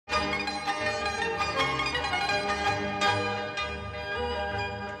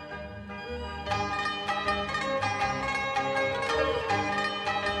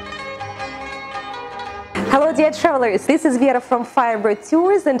Hello dear travelers, this is Vera from Firebird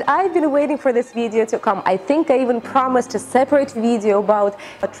Tours and I've been waiting for this video to come. I think I even promised a separate video about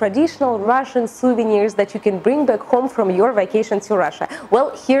traditional Russian souvenirs that you can bring back home from your vacation to Russia.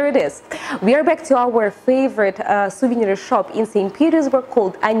 Well, here it is. We are back to our favorite souvenir shop in St. Petersburg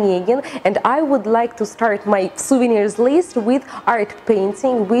called Onegin, and I would like to start my souvenirs list with art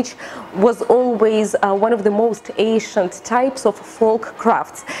painting, which was always one of the most ancient types of folk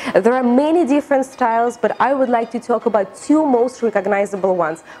crafts. There are many different styles, but I would like to talk about two most recognizable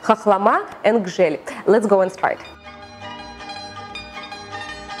ones, Khokhloma and Gzhel. Let's go and start.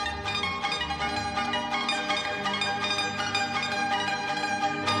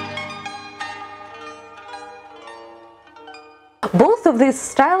 Both of these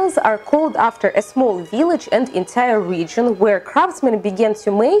styles are called after a small village and entire region where craftsmen began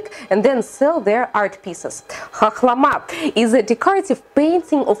to make and then sell their art pieces. Khokhloma is a decorative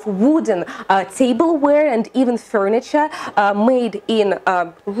painting of wooden tableware and even furniture made in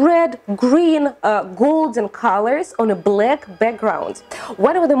red, green, golden colors on a black background.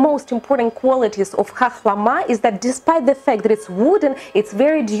 One of the most important qualities of Khokhloma is that despite the fact that it's wooden, it's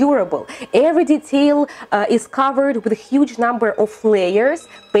very durable. Every detail is covered with a huge number of layers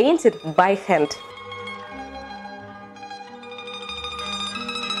painted by hand.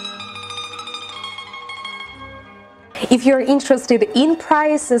 If you're interested in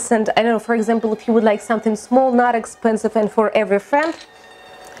prices and, I don't know, for example, if you would like something small, not expensive, and for every friend,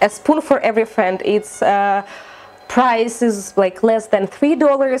 a spoon for every friend, its price is like less than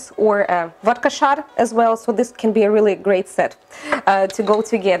 $3, or a vodka shot as well, so this can be a really great set to go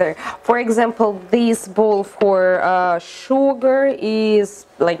together. For example, this bowl for sugar is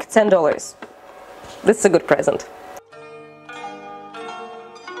like $10. This is a good present.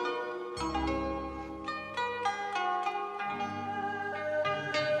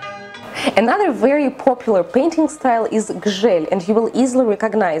 Another very popular painting style is Gzhel, and you will easily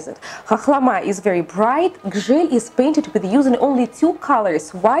recognize it. Khokhloma is very bright, Gzhel is painted with using only two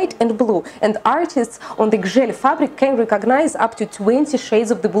colors, white and blue, and artists on the Gzhel fabric can recognize up to 20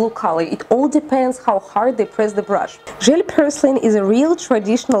 shades of the blue color. It all depends how hard they press the brush. Gzhel porcelain is a real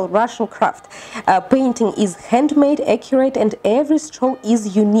traditional Russian craft. Painting is handmade, accurate, and every stroke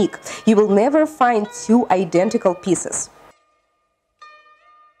is unique. You will never find two identical pieces.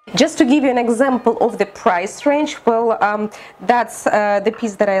 Just to give you an example of the price range, well, that's the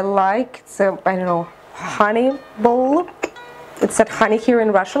piece that I like. It's a, I don't know, honey bowl. It said honey here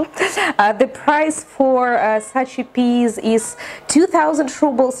in Russian. The price for such a piece is 2,000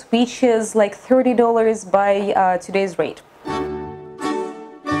 rubles, which is like $30 by today's rate.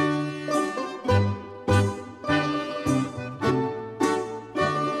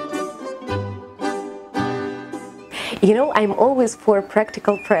 You know, I'm always for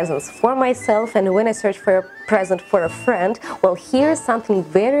practical presents for myself, and when I search for a present for a friend, well, here's something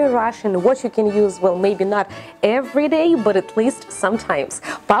very Russian, what you can use, well, maybe not every day, but at least sometimes.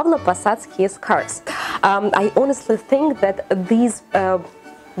 Pavlo Posadzki scarves. I honestly think that these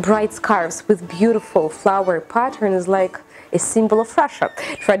bright scarves with beautiful flower patterns like a symbol of Russia.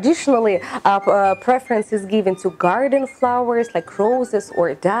 Traditionally, preference is given to garden flowers like roses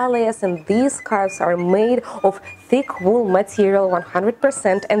or dahlias, and these scarves are made of thick wool material,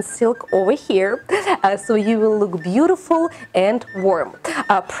 100%, and silk over here, so you will look beautiful and warm.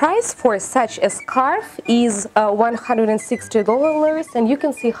 Price for such a scarf is $160, and you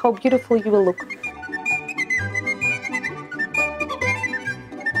can see how beautiful you will look.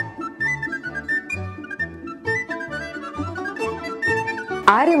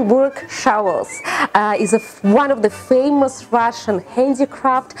 Ironwork shawls is one of the famous Russian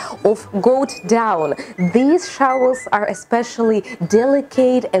handicraft of goat down. These shawls are especially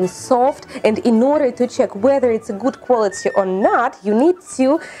delicate and soft, and in order to check whether it's a good quality or not, you need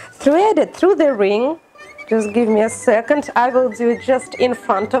to thread it through the ring. Just give me a second, I will do it just in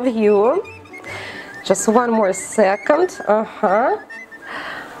front of you. Just one more second.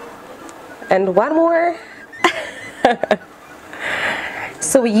 And one more.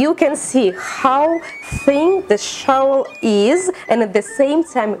 So you can see how thin the shawl is, and at the same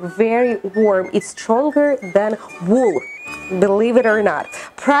time very warm. It's stronger than wool, believe it or not.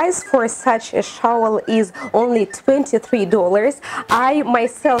 Price for such a shawl is only $23. I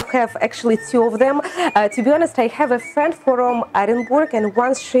myself have actually two of them. To be honest, I have a friend from Edinburgh, and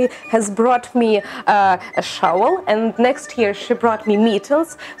once she has brought me a shawl, and next year she brought me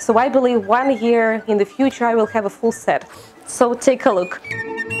mittens. So I believe 1 year in the future I will have a full set. So take a look.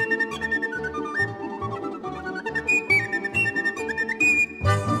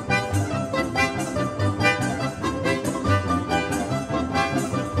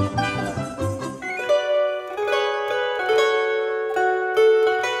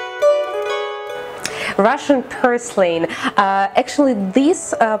 Russian porcelain. Actually,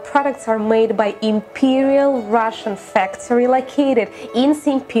 these products are made by Imperial Russian factory located in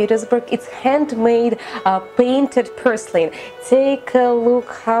St. Petersburg. It's handmade painted porcelain. Take a look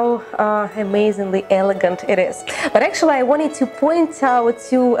how amazingly elegant it is. But actually, I wanted to point out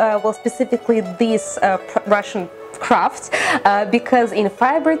to, well, specifically this Russian crafts, because in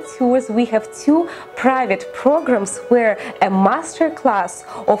Firebird tours we have 2 private programs where a master class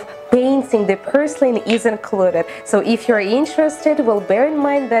of painting the porcelain is included. So if you're interested, well, bear in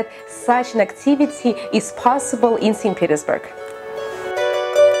mind that such an activity is possible in St. Petersburg.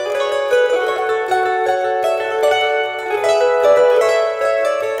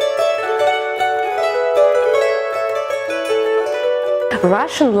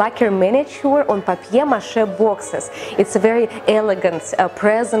 Russian lacquer miniature on papier-mâché boxes. It's a very elegant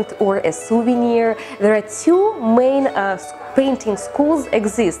present or a souvenir. There are 2 main painting schools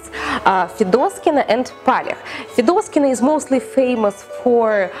exist, Fedoskina and Palekh. Fedoskina is mostly famous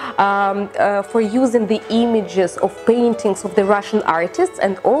for using the images of paintings of the Russian artists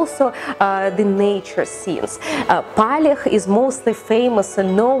and also the nature scenes. Palekh is mostly famous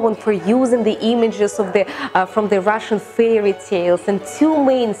and known for using the images of the from the Russian fairy tales, and 2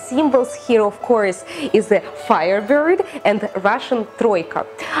 main symbols here, of course, is the Firebird and Russian Troika.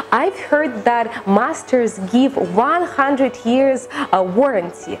 I've heard that masters give 100 years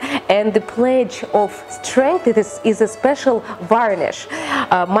warranty, and the pledge of strength is a special varnish.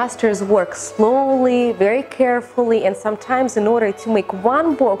 Masters work slowly, very carefully, and sometimes in order to make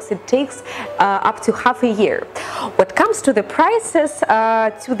 1 box it takes up to half a year. What comes to the prices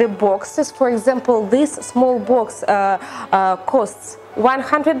to the boxes, for example, this small box costs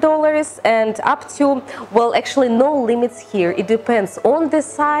 $100 and up to, well, actually no limits here. It depends on the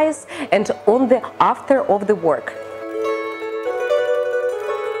size and on the after of the work.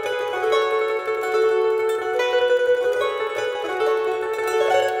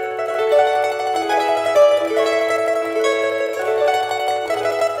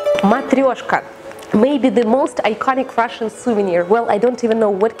 Matryoshka. Maybe the most iconic Russian souvenir. Well, I don't even know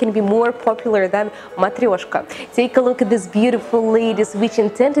what can be more popular than Matryoshka. Take a look at these beautiful ladies, which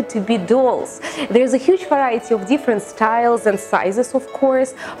intended to be dolls. There's a huge variety of different styles and sizes, of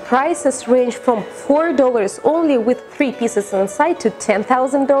course. Prices range from $4 only with 3 pieces inside to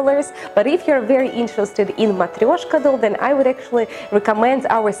 $10,000. But if you're very interested in Matryoshka doll, then I would actually recommend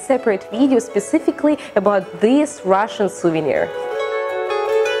our separate video specifically about this Russian souvenir.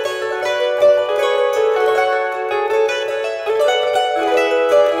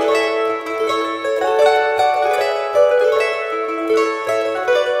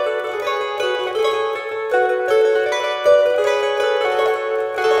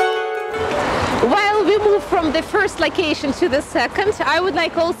 From the first location to the second, I would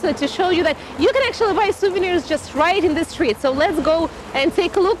like also to show you that you can actually buy souvenirs just right in the street. So let's go and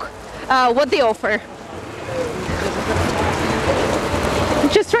take a look what they offer.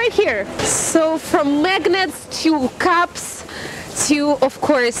 Just right here. So from magnets to cups to, of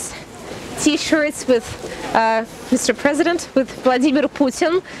course, t-shirts with Mr. President, with Vladimir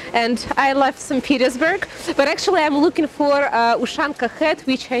Putin, and I love St. Petersburg. But actually I'm looking for Ushanka hat,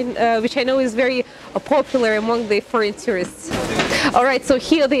 which I know is very popular among the foreign tourists. Alright, so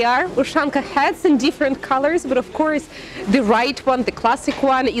here they are, Ushanka hats in different colors, but of course the right one, the classic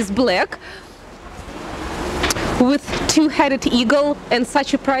one, is black with 2-headed eagle, and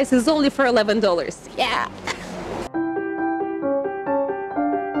such a price is only for $11. Yeah!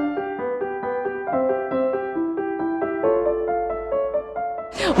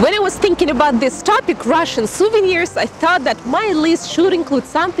 When I was thinking about this topic, Russian souvenirs, I thought that my list should include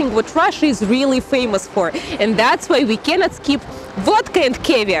something what Russia is really famous for, and that's why we cannot skip vodka and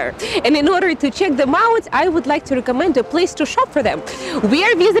caviar. And in order to check them out, I would like to recommend a place to shop for them. We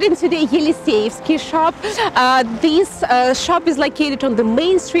are visiting today Yeliseyevsky shop. This shop is located on the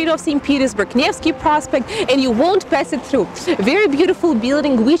main street of St. Petersburg, Nevskiy Prospect, and you won't pass it through. A very beautiful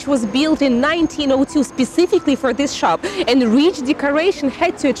building which was built in 1902 specifically for this shop, and rich decoration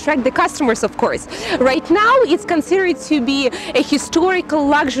had to attract the customers, of course. Right now it's considered to be a historical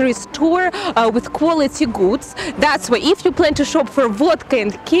luxury store with quality goods. That's why if you plan to shop for vodka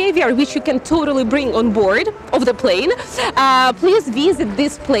and caviar, which you can totally bring on board of the plane, please visit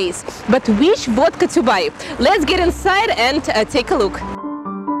this place. But which vodka to buy? Let's get inside and take a look.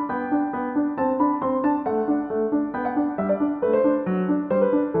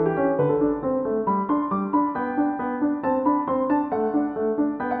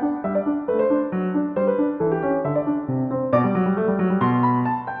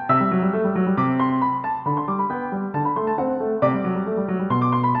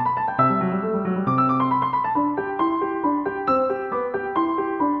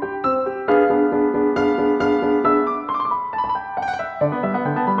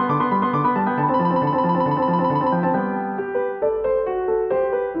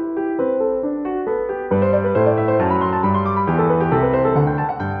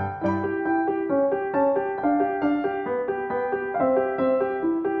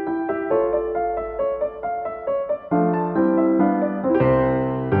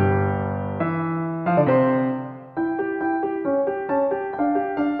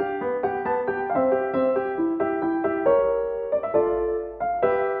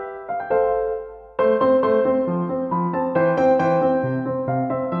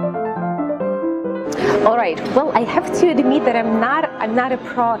 All right. Well, I have to admit that I'm not a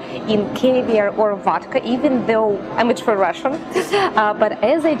pro in caviar or vodka, even though I'm a true Russian. But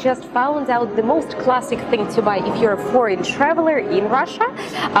as I just found out, the most classic thing to buy if you're a foreign traveler in Russia,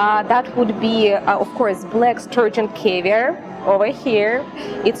 that would be, of course, black sturgeon caviar. Over here,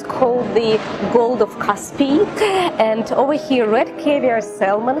 it's called the Gold of Caspy, and over here, red caviar,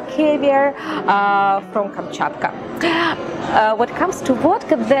 salmon caviar from Kamchatka. What comes to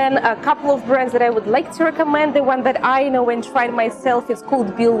vodka, then a couple of brands that I would like to recommend. The one that I know and tried myself is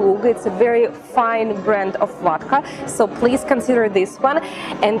called Beluga. It's a very fine brand of vodka, so please consider this one.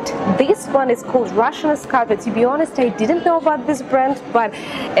 And this one is called Russianskaya. To be honest, I didn't know about this brand, but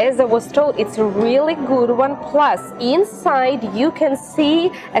as I was told, it's a really good one. Plus, inside you can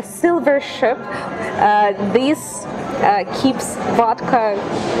see a silver ship. This keeps vodka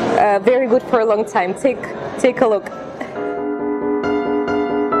very good for a long time. Take a look.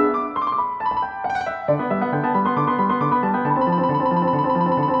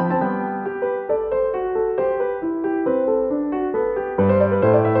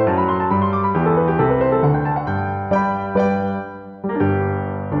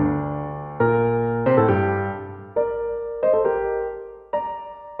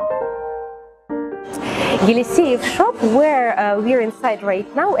 Yeliseyev shop, where we're inside right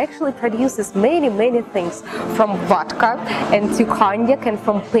now, actually produces many things, from vodka and to cognac and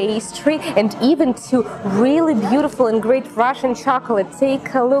from pastry and even to really beautiful and great Russian chocolate.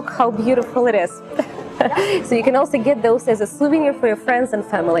 Take a look how beautiful it is. So you can also get those as a souvenir for your friends and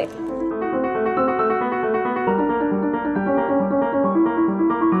family.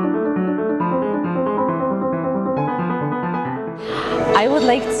 I would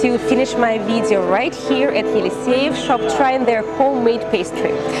like to finish my video right here at Yeliseyev shop trying their homemade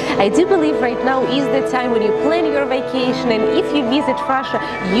pastry. I do believe right now is the time when you plan your vacation, and if you visit Russia,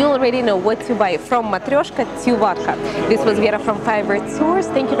 you already know what to buy, from Matryoshka to vodka. This was Vera from Firebird Tours.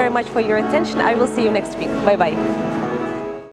 Thank you very much for your attention. I will see you next week. Bye bye.